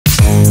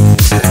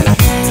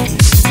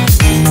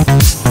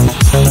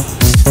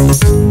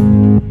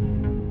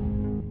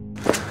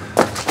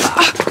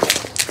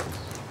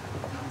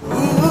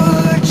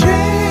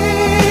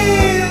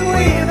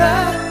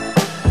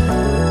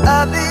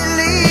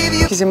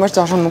moi je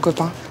dois rejoindre mon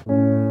copain.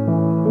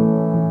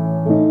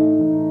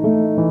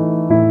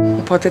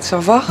 On pourrait peut-être se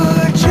revoir.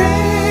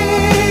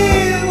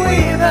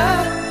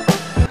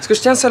 Parce que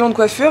je tiens un salon de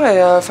coiffure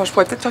et enfin je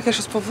pourrais peut-être faire quelque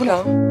chose pour vous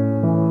là.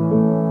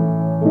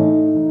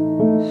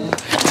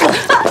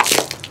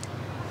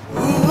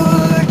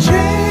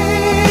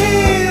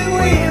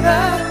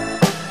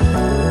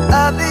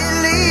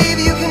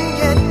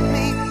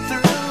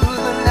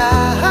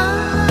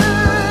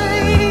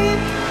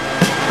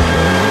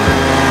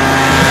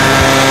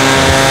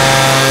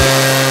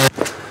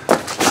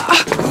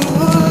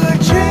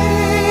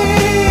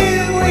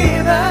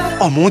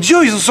 Oh mon Dieu,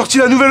 ils ont sorti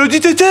la nouvelle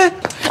Audi TT.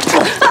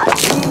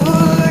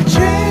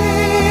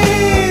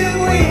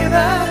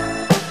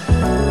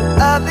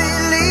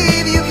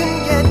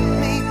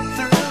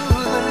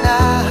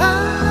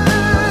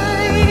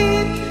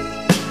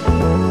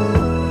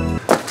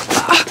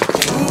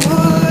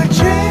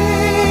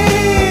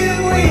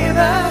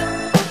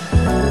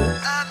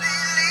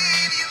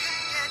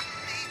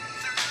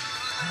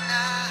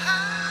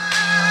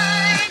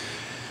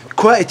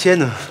 Quoi,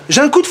 Étienne?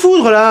 J'ai un coup de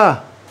foudre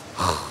là.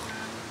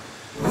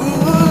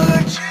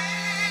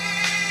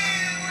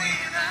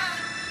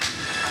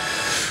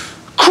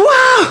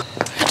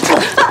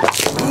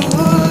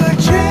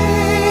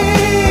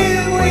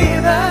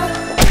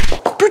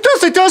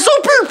 C'était un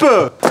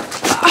sans-pulpe!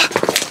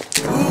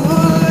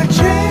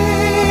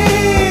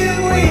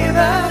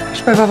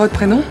 Je peux avoir votre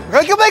prénom?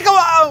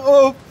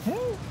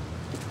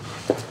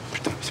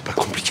 Putain, c'est pas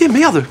compliqué,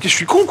 merde! Je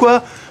suis con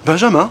quoi!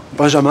 Benjamin,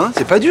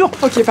 c'est pas dur!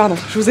 Ok, pardon,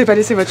 je vous ai pas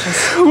laissé votre chance.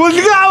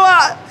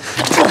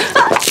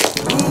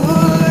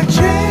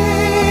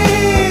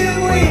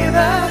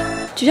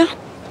 Tu viens?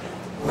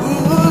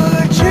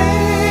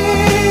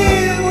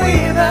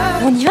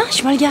 On y va? Je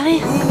suis mal garée.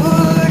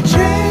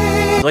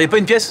 Vous n'auriez pas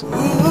une pièce?